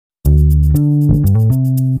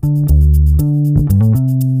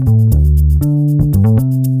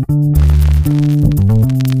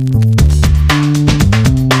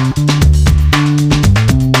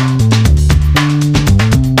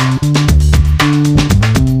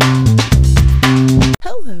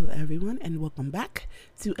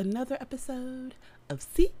to another episode of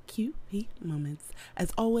CQP Moments.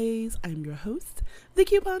 As always, I'm your host, the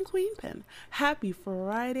Coupon Queen Pin. Happy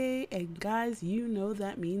Friday, and guys, you know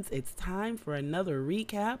that means it's time for another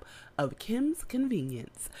recap of Kim's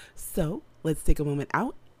Convenience. So let's take a moment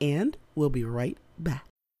out, and we'll be right back.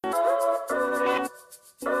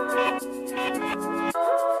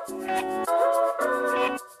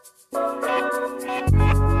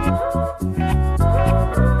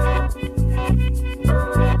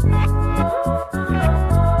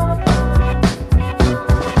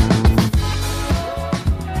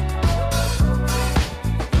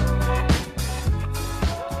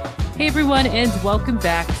 Hey everyone, and welcome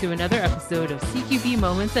back to another episode of CQB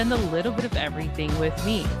Moments and a little bit of everything with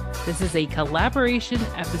me. This is a collaboration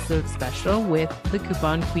episode special with the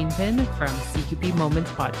Coupon Queen Pin from CQB Moments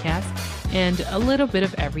podcast and a little bit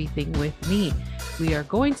of everything with me. We are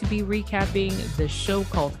going to be recapping the show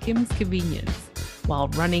called Kim's Convenience. While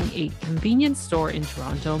running a convenience store in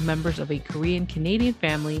Toronto, members of a Korean Canadian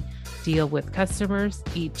family deal with customers,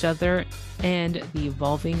 each other, and the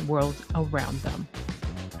evolving world around them.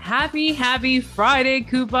 Happy Friday,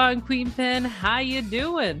 Coupon Queen Pin. How you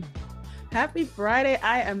doing? Happy Friday.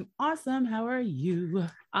 I am awesome. How are you?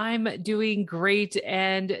 I'm doing great.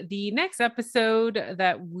 And the next episode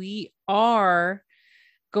that we are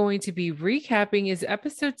going to be recapping is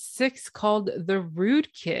episode 6 called The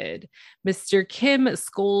Rude Kid. Mr. Kim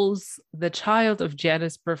scolds the child of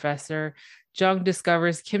Janice professor. Jung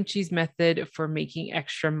discovers kimchi's method for making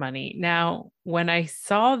extra money. Now, when I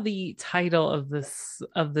saw the title of this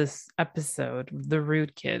episode, The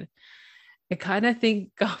Rude Kid, I kind of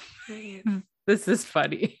think, this is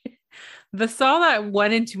funny. The song that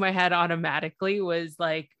went into my head automatically was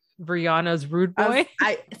like Rihanna's Rude Boy.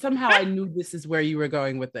 I knew this is where you were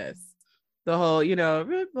going with this. The whole,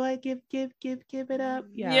 rude boy, give it up.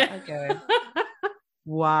 Yeah. Okay.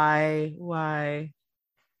 Why?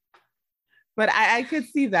 But I could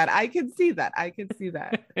see that. I could see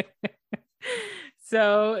that.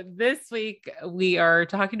 So this week we are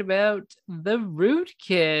talking about The Rude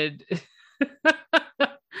Kid.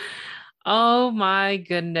 Oh my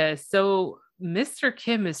goodness. So Mr.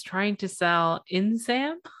 Kim is trying to sell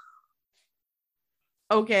Insam.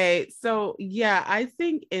 Okay, so yeah, I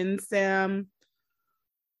think Insam.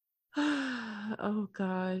 Oh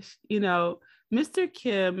gosh, Mr.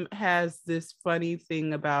 Kim has this funny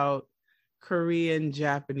thing about Korean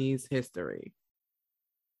Japanese history,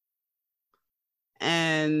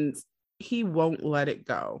 and he won't let it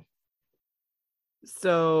go.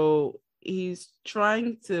 So he's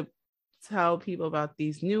trying to tell people about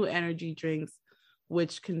these new energy drinks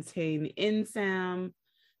which contain Insam,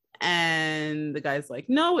 and the guy's like,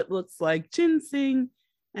 no, it looks like ginseng,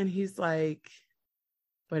 and he's like,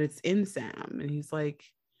 but it's Insam, and he's like,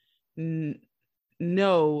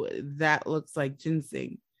 no, that looks like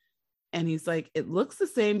ginseng. And he's like, it looks the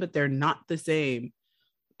same, but they're not the same.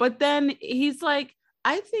 But then he's like,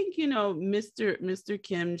 I think, Mr.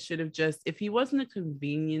 Kim should have just, if he wasn't a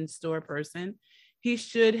convenience store person, he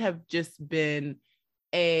should have just been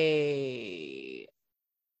a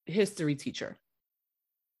history teacher.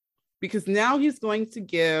 Because now he's going to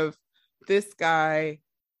give this guy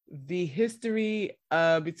the history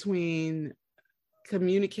between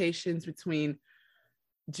communications between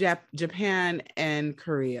Japan and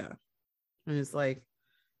Korea. And it's like,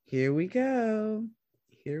 here we go.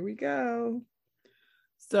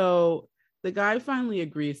 So the guy finally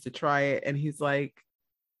agrees to try it, and he's like,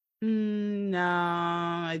 no,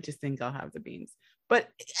 I just think I'll have the beans. But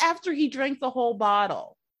after he drank the whole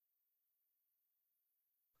bottle,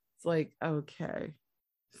 it's like, okay,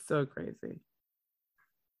 so crazy.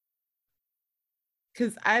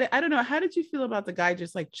 Because I don't know, how did you feel about the guy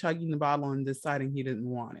just like chugging the bottle and deciding he didn't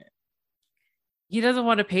want it? He doesn't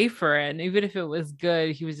want to pay for it. And even if it was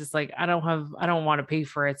good, he was just like, I don't want to pay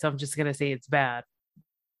for it. So I'm just going to say it's bad.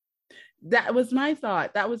 That was my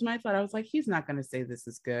thought. I was like, he's not going to say this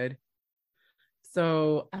is good.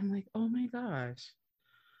 So I'm like, oh my gosh.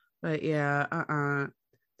 But yeah,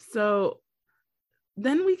 So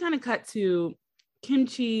then we kind of cut to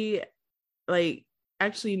kimchi, like,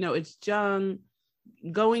 actually, no, it's Jung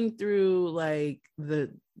going through like the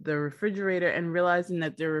refrigerator and realizing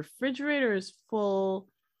that the refrigerator is full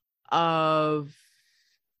of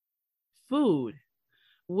food,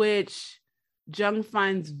 which Jung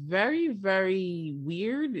finds very, very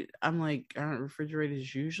weird. I'm like, aren't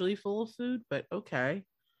refrigerators usually full of food? But okay.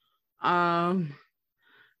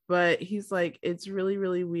 But he's like, it's really,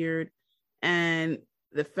 really weird. And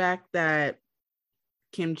the fact that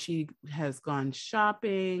kimchi has gone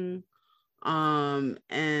shopping,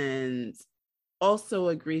 and also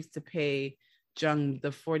agrees to pay Jung the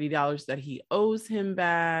 $40 that he owes him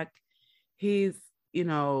back. He's, you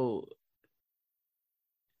know,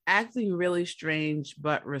 acting really strange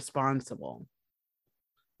but responsible,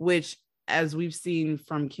 which, as we've seen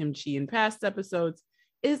from Kim Chi in past episodes,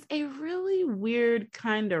 is a really weird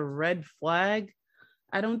kind of red flag.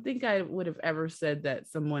 I don't think I would have ever said that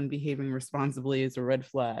someone behaving responsibly is a red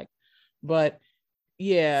flag, but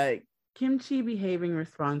yeah, Kim Chi behaving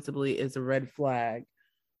responsibly is a red flag.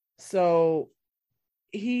 So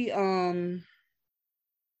he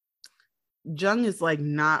Jung is like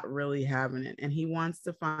not really having it, and he wants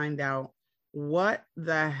to find out what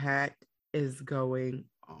the heck is going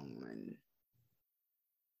on.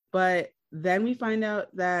 But then we find out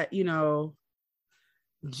that, you know,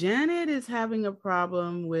 Janet is having a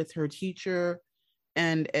problem with her teacher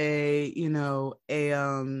and a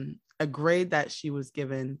grade that she was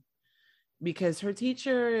given, because her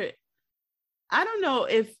teacher, I don't know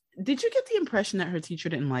if, did you get the impression that her teacher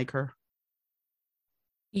didn't like her?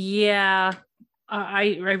 Yeah,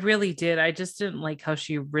 I really did. I just didn't like how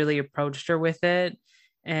she really approached her with it.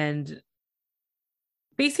 And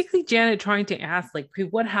basically Janet trying to ask, like,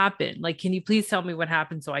 what happened? Like, can you please tell me what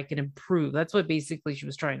happened so I can improve? That's what basically she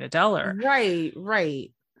was trying to tell her.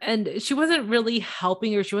 Right. And she wasn't really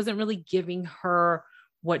helping her. She wasn't really giving her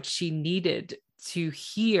what she needed to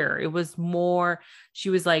hear. It was more, she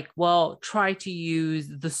was like, well, try to use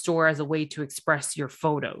the store as a way to express your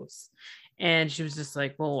photos. And she was just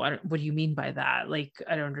like, well, what do you mean by that? Like,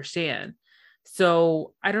 I don't understand.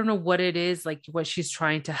 So I don't know what it is, like what she's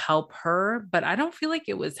trying to help her, but I don't feel like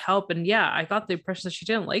it was help. And yeah, I got the impression that she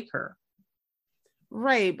didn't like her.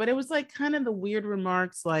 Right. But it was like kind of the weird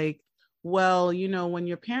remarks like, well, you know, when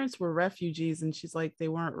your parents were refugees, and she's like, they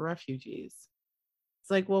weren't refugees. It's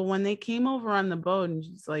like, well, when they came over on the boat, and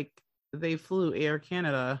she's like, they flew Air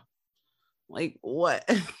Canada. Like, what?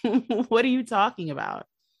 What are you talking about?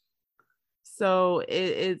 So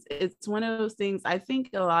it's one of those things. I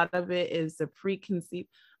think a lot of it is the preconceived,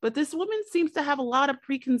 but this woman seems to have a lot of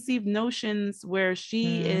preconceived notions where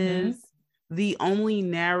she is the only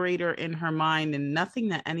narrator in her mind, and nothing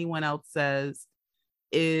that anyone else says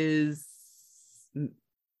is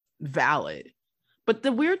valid. But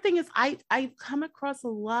the weird thing is, I come across a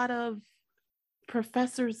lot of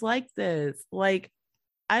professors like this. Like,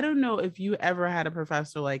 I don't know if you ever had a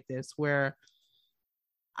professor like this, where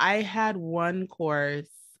I had one course,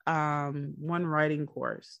 one writing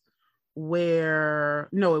course, where,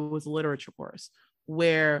 no, it was a literature course,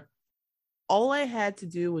 where all I had to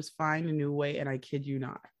do was find a new way, and I kid you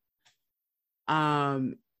not.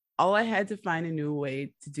 All I had to find a new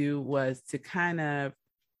way to do was to kind of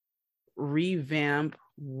revamp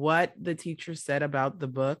what the teacher said about the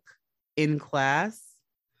book in class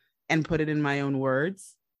and put it in my own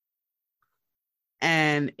words.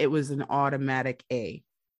 And it was an automatic A.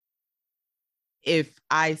 If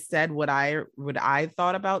I said what I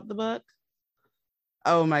thought about the book,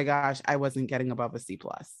 oh my gosh, I wasn't getting above a C+.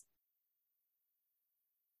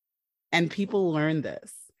 And people learned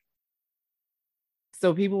this.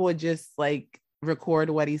 So people would just like record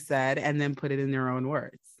what he said and then put it in their own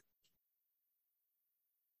words.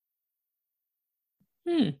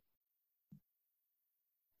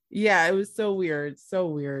 Yeah, it was so weird.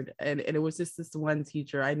 And it was just this one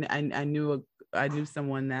teacher. I knew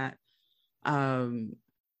someone that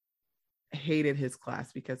hated his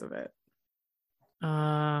class because of it.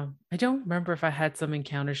 I don't remember if I had some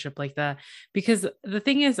encountership like that, because the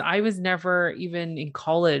thing is, I was never, even in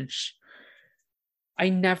college, I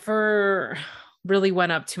never really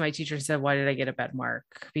went up to my teacher and said, why did I get a bad mark?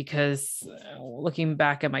 Because looking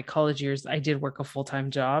back at my college years, I did work a full-time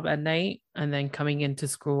job at night, and then coming into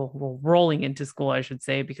school, well, rolling into school, I should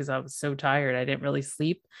say, because I was so tired. I didn't really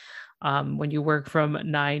sleep. When you work from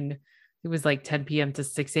 9, it was like 10 p.m. to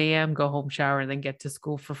 6 a.m., go home, shower, and then get to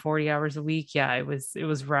school for 40 hours a week. Yeah, it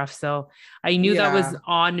was rough. So I knew that was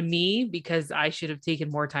on me, because I should have taken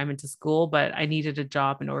more time into school, but I needed a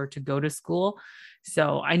job in order to go to school.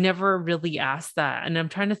 So I never really asked that. And I'm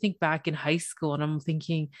trying to think back in high school, and I'm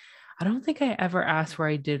thinking, I don't think I ever asked where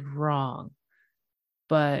I did wrong.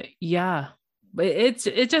 But yeah, but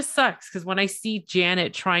it just sucks, because when I see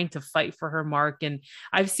Janet trying to fight for her mark, and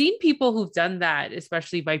I've seen people who've done that,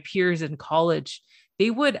 especially by peers in college,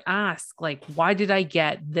 they would ask, like, why did I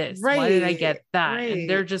get this? Right. Why did I get that? Right. And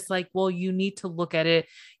they're just like, well, you need to look at it.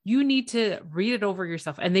 You need to read it over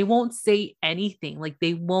yourself. And they won't say anything. Like,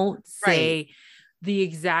 they won't say the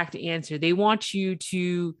exact answer. They want you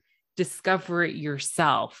to discover it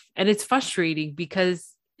yourself. And it's frustrating, because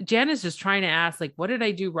Janice just trying to ask, like, what did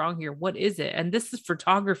I do wrong here? What is it? And this is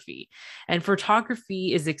photography. And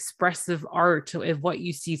photography is expressive art. Of what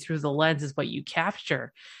you see through the lens is what you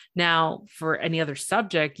capture. Now, for any other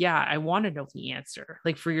subject, yeah, I want to know the answer.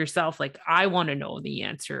 Like for yourself, like I want to know the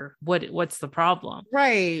answer. What's the problem?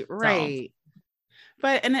 Right, So right.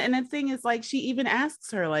 But and the thing is, like, she even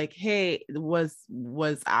asks her, like, hey, was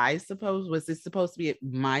this supposed to be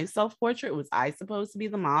my self-portrait? Was I supposed to be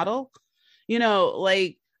the model?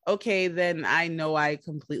 Like, okay, then I know I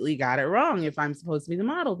completely got it wrong if I'm supposed to be the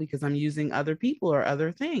model because I'm using other people or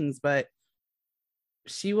other things, but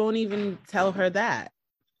she won't even tell her that.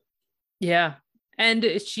 yeah.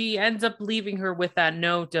 And she ends up leaving her with that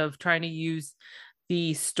note of trying to use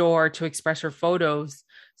the store to express her photos.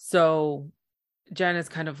 So Jen is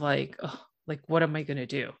kind of like, oh, like, what am I going to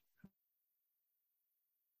do?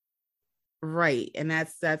 Right. And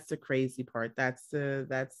that's the crazy part. That's the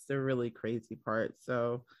really crazy part.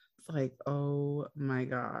 So it's like, oh my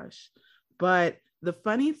gosh. But the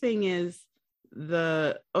funny thing is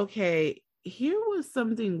here was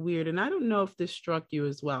something weird, and I don't know if this struck you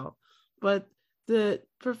as well, but the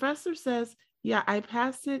professor says, yeah, I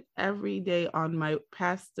pass it every day on my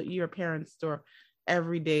past your parents' store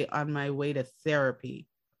every day on my way to therapy.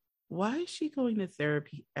 Why is she going to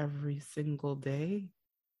therapy every single day?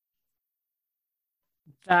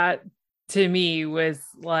 That to me was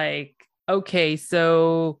like, okay,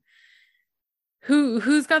 so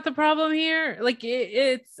who's got the problem here? Like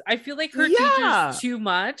it's I feel like her Yeah. teacher's too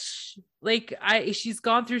much. Like she's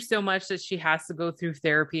gone through so much that she has to go through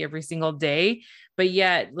therapy every single day, but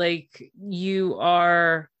yet like you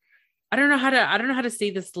are, I don't know how to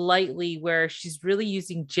say this lightly, where she's really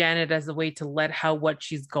using Janet as a way to let how what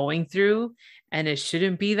she's going through, and it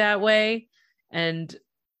shouldn't be that way. And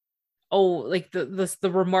oh, like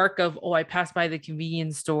the remark of, oh, I passed by the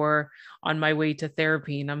convenience store on my way to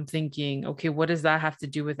therapy, and I'm thinking, okay, what does that have to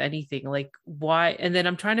do with anything? Like why? And then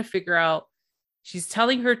I'm trying to figure out, she's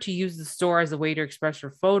telling her to use the store as a way to express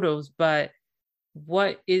her photos, but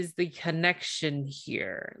what is the connection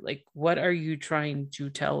here? Like what are you trying to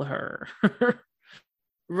tell her?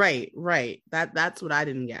 Right, right. That's what I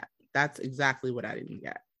didn't get. That's exactly what I didn't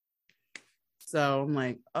get. So I'm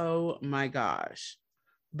like, oh my gosh.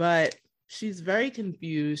 But she's very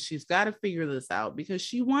confused. She's got to figure this out because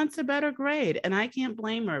she wants a better grade. And I can't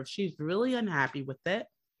blame her if she's really unhappy with it.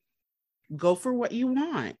 Go for what you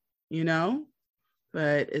want, you know?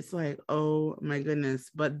 But it's like, oh my goodness.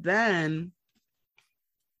 But then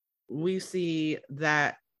we see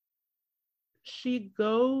that she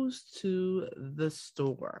goes to the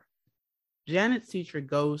store. Janet's teacher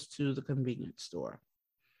goes to the convenience store,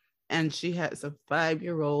 and she has a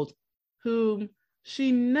 5-year-old whom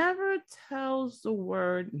she never tells the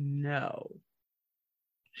word no.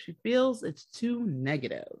 She feels it's too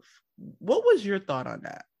negative. What was your thought on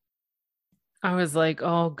that? I was like,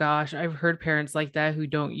 oh gosh, I've heard parents like that who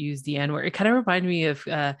don't use the N word. It kind of reminded me of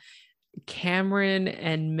Cameron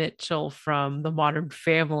and Mitchell from The Modern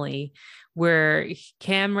Family, where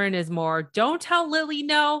Cameron is more, don't tell Lily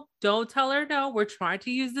no, don't tell her no. We're trying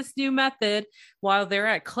to use this new method, while they're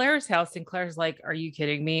at Claire's house. And Claire's like, are you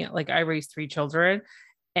kidding me? Like, I raised 3 children.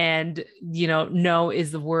 And, no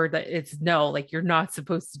is the word that it's no, like you're not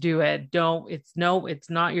supposed to do it. Don't, it's no, it's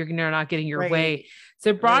not, you're not getting your Right, way. So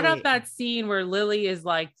it brought up right, that scene where Lily is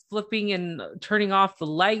like flipping and turning off the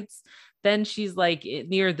lights. Then she's like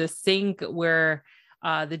near the sink where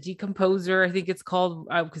the decomposer, I think it's called,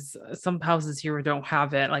 because some houses here don't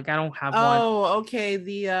have it. Like I don't have one. oh, okay.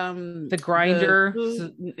 The grinder.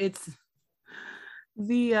 It's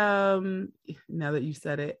the now that you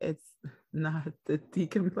said it, it's not the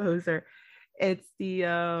decomposer. It's the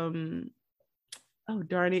oh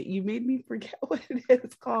darn it, you made me forget what it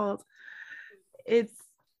is called. It's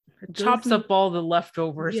Chops up all the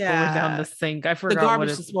leftovers going down the sink. I forgot the garbage what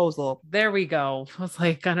it's disposal. There we go. I was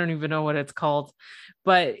like, I don't even know what it's called.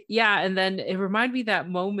 But yeah, and then it reminded me that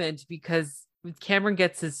moment because Cameron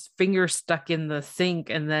gets his finger stuck in the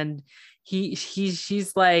sink, and then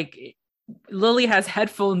she's like, Lily has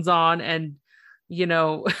headphones on, and you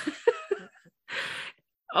know,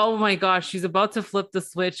 oh my gosh, she's about to flip the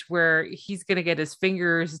switch where he's gonna get his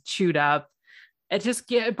fingers chewed up.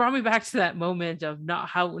 It brought me back to that moment of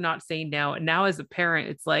not saying no. And now as a parent,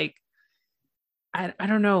 it's like, I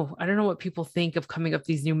don't know. I don't know what people think of coming up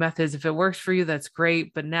these new methods. If it works for you, that's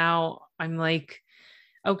great. But now I'm like,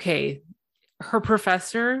 okay, her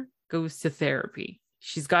professor goes to therapy.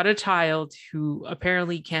 She's got a child who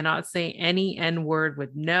apparently cannot say any N word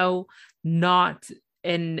with no, not,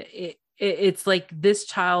 and it's like this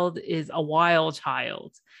child is a wild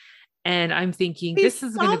child. And I'm thinking, He's this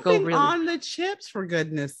is going to go stomping really. on the chips, for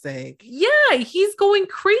goodness sake. Yeah, he's going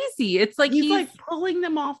crazy. It's like he's like pulling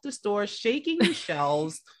them off the store, shaking the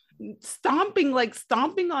shelves, stomping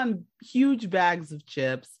on huge bags of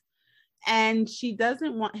chips. And she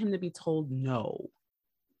doesn't want him to be told no.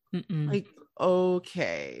 Like,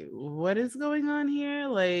 okay, what is going on here?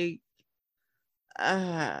 Like,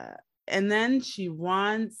 and then she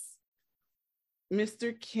wants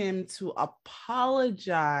Mr. Kim to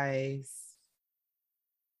apologize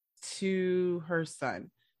to her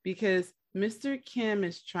son because Mr. Kim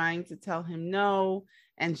is trying to tell him no,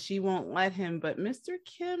 and she won't let him. But Mr.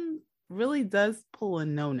 Kim really does pull a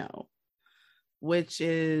no, which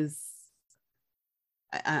is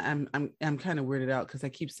I'm kind of weirded out because I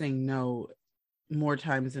keep saying no more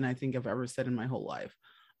times than I think I've ever said in my whole life.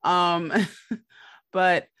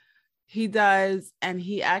 But he does, and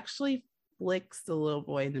he actually flicks the little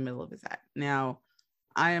boy in the middle of his head. Now,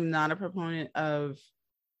 I am not a proponent of,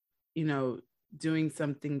 doing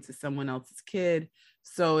something to someone else's kid.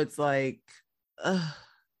 So it's like,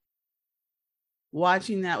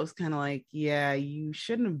 watching that was kind of like, yeah, you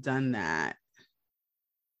shouldn't have done that.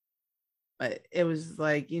 But it was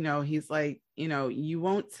like, he's like, you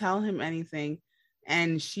won't tell him anything.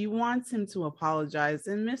 And she wants him to apologize.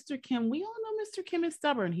 And Mr. Kim, we all know Mr. Kim is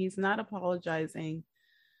stubborn. He's not apologizing.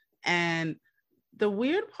 And the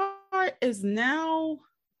weird part is now,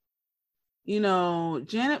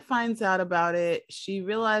 Janet finds out about it. She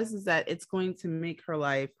realizes that it's going to make her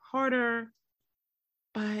life harder.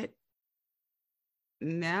 But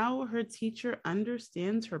now her teacher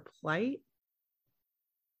understands her plight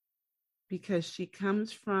because she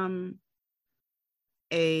comes from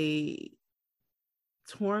a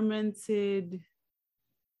tormented,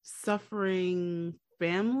 suffering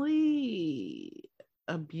family,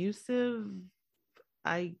 abusive,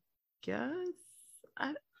 I guess.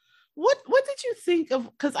 What did you think of?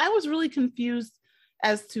 Because I was really confused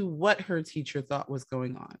as to what her teacher thought was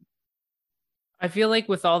going on. I feel like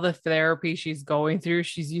with all the therapy she's going through,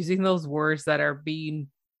 she's using those words that are being,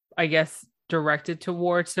 I guess, directed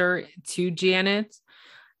towards her to Janet.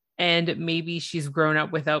 And maybe she's grown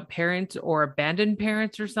up without parents or abandoned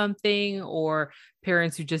parents or something, or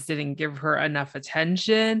parents who just didn't give her enough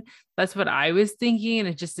attention. That's what I was thinking. And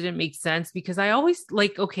it just didn't make sense because I always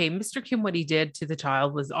like, okay, Mr. Kim, what he did to the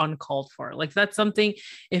child was uncalled for. Like, that's something,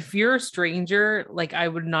 if you're a stranger, like, I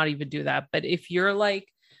would not even do that. But if you're like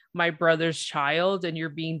my brother's child and you're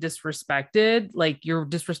being disrespected, like you're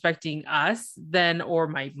disrespecting us, then, or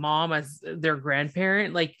my mom as their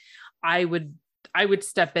grandparent, like I would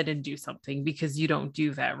step in and do something because you don't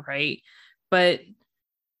do that, right? But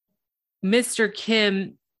Mr.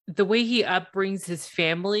 Kim, the way he upbrings his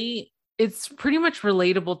family, it's pretty much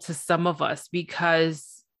relatable to some of us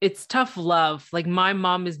because it's tough love. Like my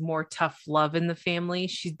mom is more tough love in the family.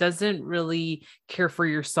 She doesn't really care for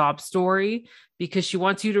your sob story because she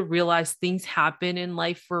wants you to realize things happen in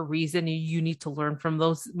life for a reason. And you need to learn from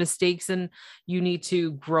those mistakes and you need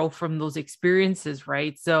to grow from those experiences,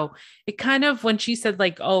 right? So it kind of, when she said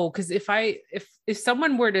like, oh, because if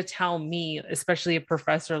someone were to tell me, especially a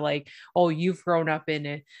professor, like, oh, you've grown up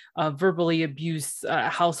in a verbally abused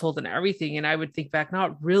household and everything, and I would think back,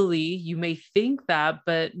 not really. You may think that,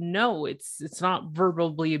 but no, it's not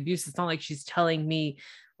verbally abuse. It's not like she's telling me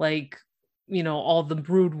like, all the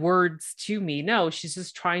rude words to me. No, she's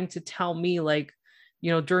just trying to tell me like,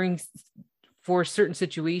 for certain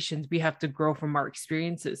situations, we have to grow from our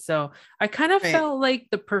experiences. So I kind of felt like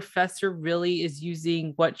the professor really is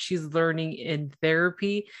using what she's learning in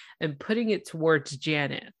therapy and putting it towards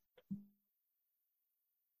Janet.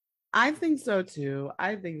 I think so too.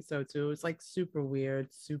 It's like super weird.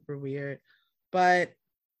 But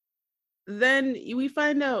then we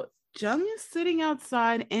find out Jung is sitting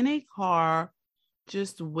outside in a car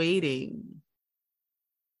just waiting.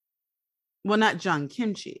 Well, not Jung,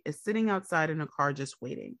 Kimchi is sitting outside in a car just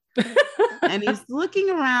waiting. And he's looking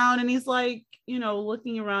around and he's like,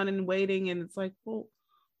 looking around and waiting. And it's like, well,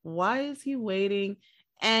 why is he waiting?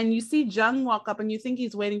 And you see Jung walk up and you think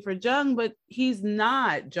he's waiting for Jung, but he's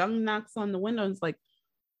not. Jung knocks on the window and is like,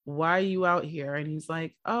 why are you out here? And he's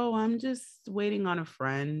like, oh, I'm just waiting on a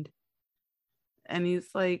friend. And he's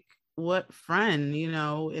like, what friend?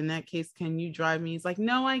 In that case, can you drive me? He's like,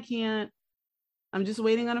 no, I can't. I'm just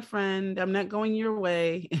waiting on a friend. I'm not going your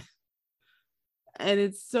way. And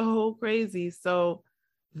it's so crazy. So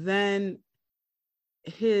then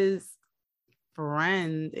his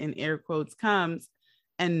friend, in air quotes, comes,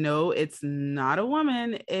 and no, it's not a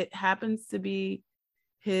woman. It happens to be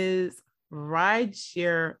his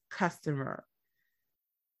rideshare customer.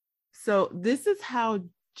 So this is how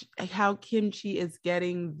how Kimchi is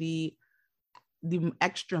getting the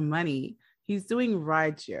extra money. He's doing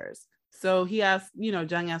ride shares. So he asked,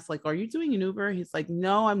 Jung asked, like, are you doing an Uber? He's like,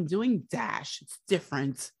 no, I'm doing Dash. It's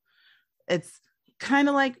different. It's kind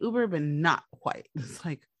of like Uber, but not quite. It's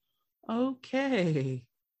like, okay,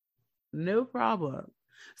 no problem.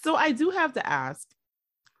 So I do have to ask,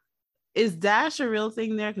 is Dash a real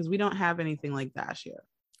thing there? Because we don't have anything like Dash here.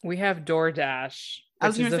 We have DoorDash, I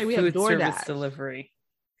was which going is to say a we have food service DoorDash, delivery.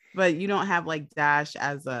 but you don't have like Dash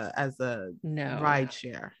as a No ride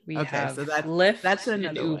share. We Okay, have so Lyft that's and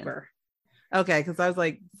another Uber. One. Okay, because I was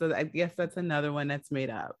like, so I guess that's another one that's made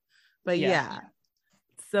up. But yeah.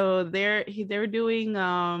 So they're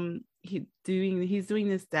doing he's doing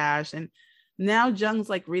this Dash, and now Jung's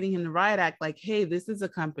like reading him the riot act, like, hey, this is a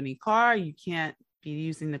company car, you can't be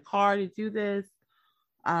using the car to do this.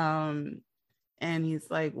 And he's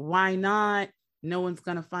like, why not? No one's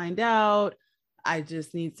gonna find out. I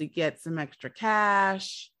just need to get some extra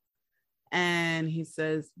cash. And he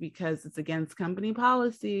says, because it's against company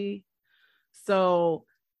policy. So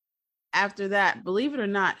after that, believe it or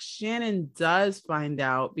not, Shannon does find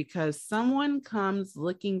out because someone comes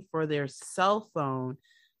looking for their cell phone,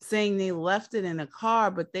 saying they left it in a car,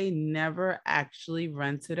 but they never actually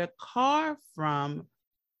rented a car from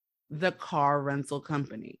the car rental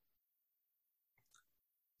company.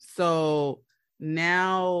 So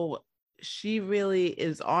now she really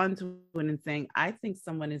is on to it and saying, I think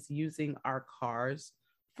someone is using our cars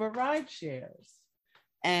for ride shares.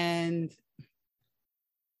 And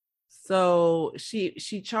so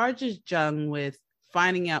she charges Jung with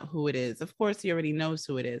finding out who it is. Of course, he already knows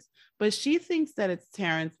who it is, but she thinks that it's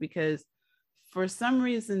Terrence because for some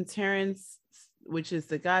reason, Terrence, which is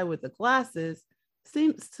the guy with the glasses,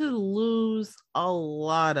 seems to lose a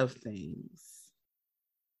lot of things.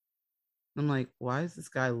 I'm like, why is this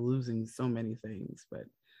guy losing so many things? But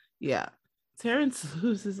yeah, Terrence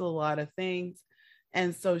loses a lot of things.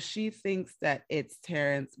 And so she thinks that it's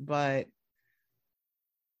Terrence, but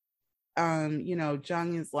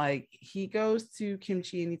Jung is like, he goes to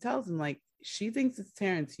Kimchi and he tells him, like, she thinks it's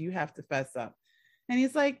Terrence, you have to fess up. And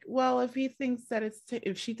he's like, well, if she thinks that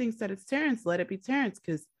it's Terrence, let it be Terrence,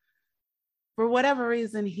 because for whatever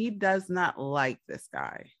reason, he does not like this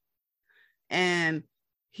guy. And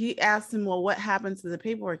he asked him, well, what happened to the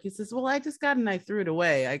paperwork? He says, well, I just got it and I threw it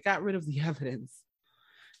away. I got rid of the evidence.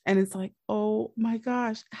 And it's like, oh my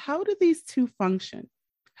gosh, how do these two function?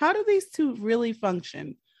 How do these two really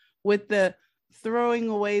function with the throwing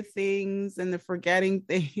away things and the forgetting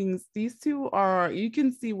things? These two are, you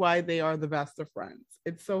can see why they are the best of friends.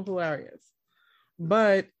 It's so hilarious.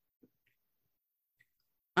 But,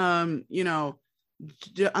 Jung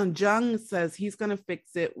says he's going to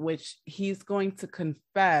fix it, which he's going to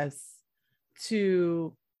confess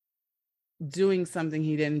to doing something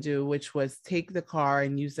he didn't do, which was take the car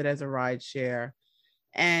and use it as a ride share.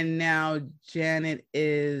 And now Janet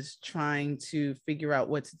is trying to figure out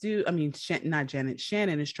what to do. I mean, not Janet,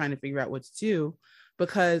 Shannon is trying to figure out what to do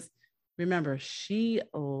because remember, she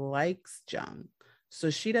likes Jung. So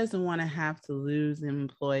she doesn't want to have to lose an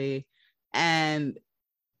employee. And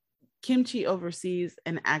Kimchi oversees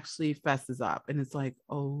and actually fesses up. And it's like,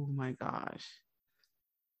 oh my gosh.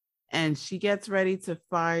 And she gets ready to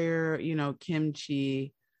fire,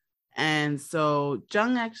 Kimchi. And so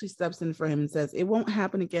Jung actually steps in for him and says, it won't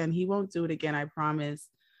happen again. He won't do it again. I promise,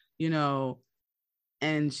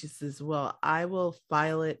 And she says, well, I will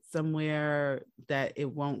file it somewhere that it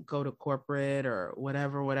won't go to corporate or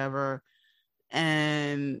whatever.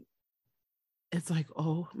 And it's like,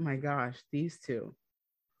 oh my gosh, these two.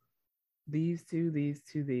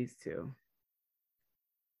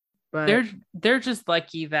 But they're just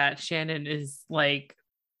lucky that Shannon is like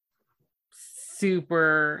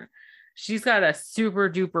super, she's got a super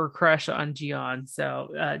duper crush on Jung.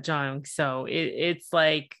 So it's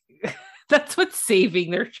like that's what's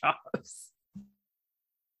saving their jobs.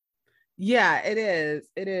 Yeah, it is.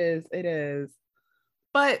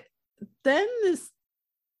 But then this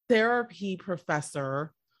therapy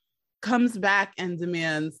professor comes back and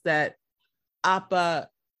demands that Appa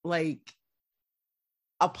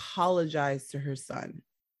apologize to her son.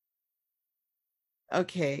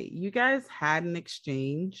 Okay, you guys had an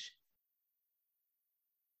exchange.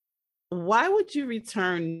 Why would you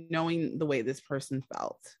return knowing the way this person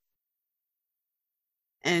felt?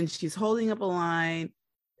 And she's holding up a line,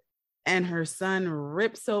 and her son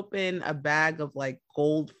rips open a bag of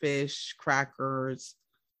goldfish crackers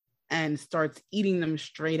and starts eating them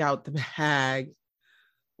straight out the bag,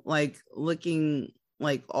 looking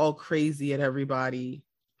all crazy at everybody.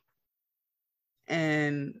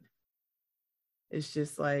 And It's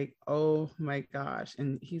just like, oh my gosh.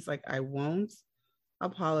 And he's like, I won't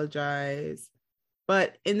apologize.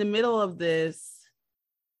 But in the middle of this,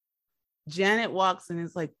 Janet walks in and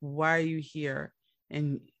is like, why are you here?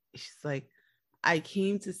 And she's like, I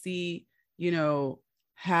came to see,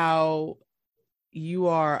 how you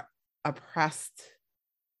are oppressed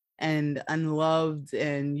and unloved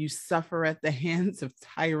and you suffer at the hands of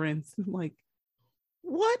tyrants. I'm like,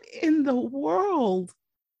 what in the world?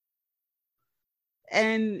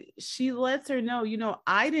 And she lets her know,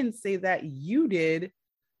 I didn't say that, you did,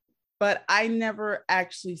 but I never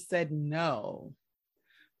actually said no.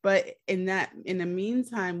 But in the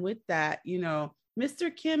meantime, with that,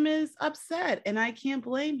 Mr. Kim is upset and I can't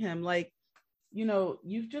blame him. Like,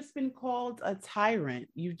 you've just been called a tyrant.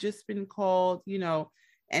 You've just been called,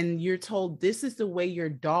 and you're told this is the way your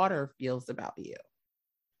daughter feels about you.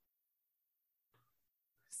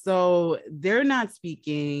 So they're not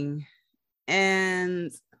speaking.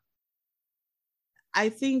 And I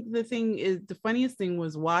think the funniest thing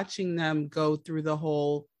was watching them go through the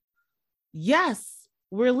whole, yes,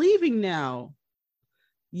 we're leaving now.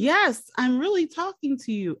 Yes, I'm really talking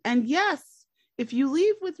to you. And yes, if you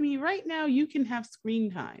leave with me right now, you can have screen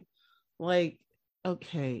time. Like,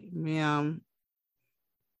 okay, ma'am,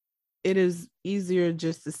 it is easier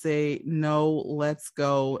just to say, no, let's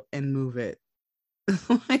go and move it.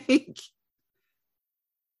 Like,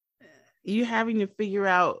 you having to figure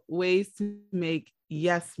out ways to make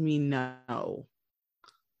yes mean no.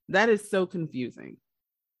 That is so confusing.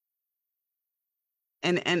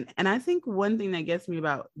 And I think one thing that gets me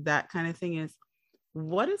about that kind of thing is,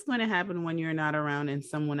 what is going to happen when you're not around and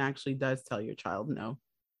someone actually does tell your child no?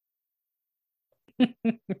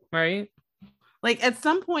 Right? Like, at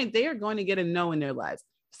some point they are going to get a no in their lives.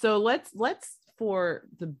 So let's for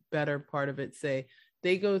the better part of it say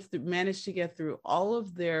they manage to get through all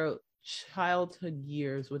of their childhood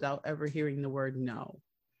years without ever hearing the word no.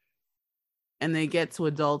 And they get to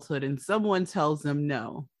adulthood and someone tells them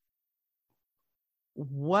no.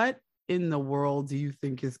 What in the world do you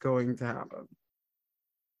think is going to happen?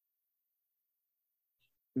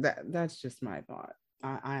 That's just my thought.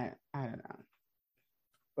 I don't know.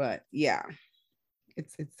 But yeah,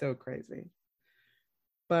 it's so crazy.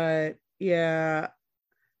 But yeah,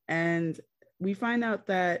 and we find out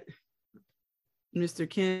that Mr.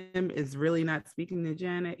 Kim is really not speaking to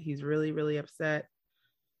Janet. He's really, really upset.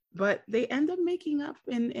 But they end up making up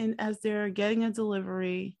in as they're getting a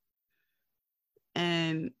delivery.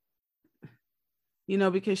 And,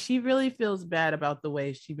 because she really feels bad about the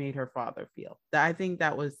way she made her father feel. I think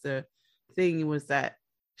that was the thing, was that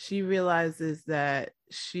she realizes that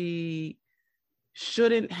she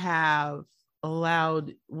shouldn't have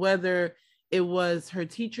allowed, whether it was her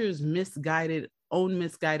teacher's misguided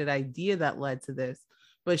idea that led to this,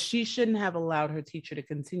 but she shouldn't have allowed her teacher to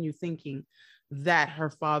continue thinking that her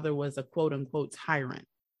father was a quote unquote tyrant.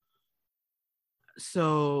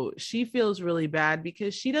 So she feels really bad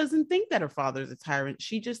because she doesn't think that her father's a tyrant.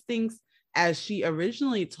 She just thinks, as she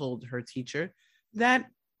originally told her teacher, that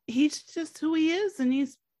he's just who he is and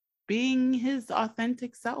he's being his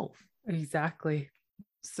authentic self. Exactly.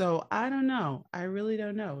 So I don't know. I really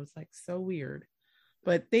don't know. It's like so weird.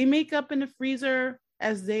 But they make up in the freezer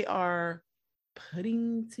as they are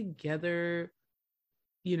putting together,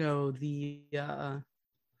 the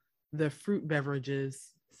fruit beverages.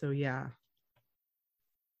 So yeah.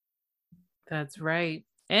 That's right.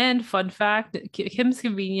 And fun fact, Kim's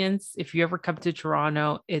Convenience, if you ever come to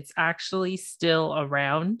Toronto, it's actually still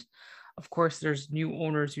around. Of course, there's new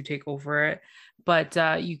owners who take over it, but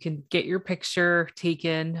you can get your picture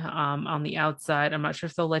taken on the outside. I'm not sure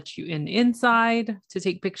if they'll let you inside to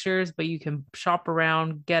take pictures, but you can shop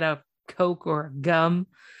around, get a Coke or a gum,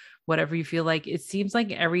 whatever you feel like. It seems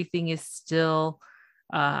like everything is still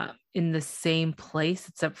in the same place,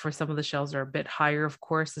 except for some of the shelves are a bit higher, of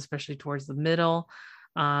course, especially towards the middle.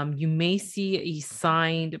 You may see a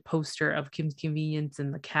signed poster of Kim's Convenience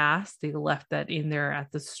in the cast. They left that in there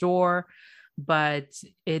at the store, but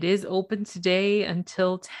it is open today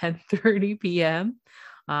until 10:30 p.m.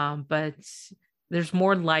 But there's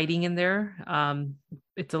more lighting in there.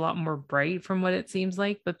 It's a lot more bright from what it seems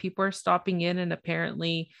like, but people are stopping in, and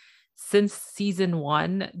apparently since season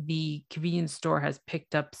 1, the convenience store has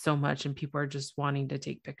picked up so much and people are just wanting to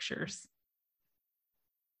take pictures.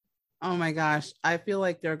 Oh my gosh. I feel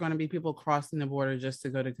like there are going to be people crossing the border just to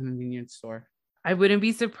go to the convenience store. I wouldn't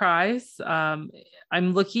be surprised. I'm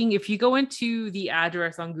looking, if you go into the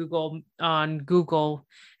address on Google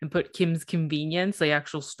and put Kim's Convenience, the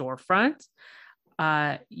actual storefront,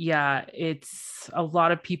 it's a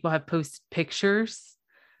lot of people have posted pictures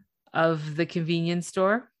of the convenience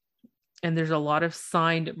store. And there's a lot of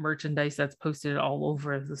signed merchandise that's posted all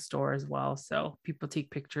over the store as well. So people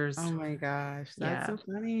take pictures. Oh my gosh, that's Yeah. so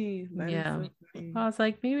funny. That is so funny. I was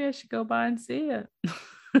like, maybe I should go by and see it.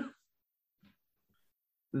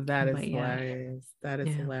 That is But hilarious. That is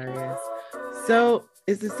Yeah. hilarious. So,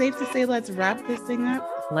 is it safe to say let's wrap this thing up?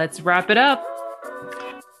 Let's wrap it up.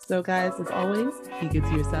 So, guys, as always, be good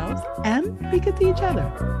to yourselves and be good to each other.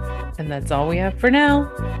 And that's all we have for now.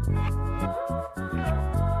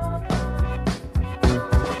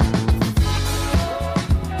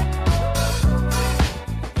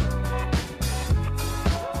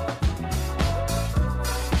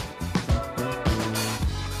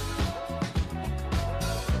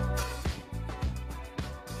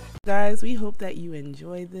 Guys, we hope that you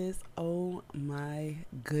enjoy this. Oh my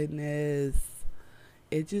goodness.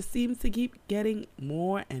 It just seems to keep getting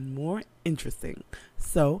more and more interesting.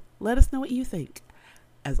 So let us know what you think.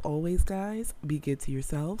 As always, guys, be good to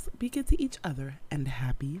yourselves, be good to each other, and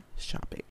happy shopping.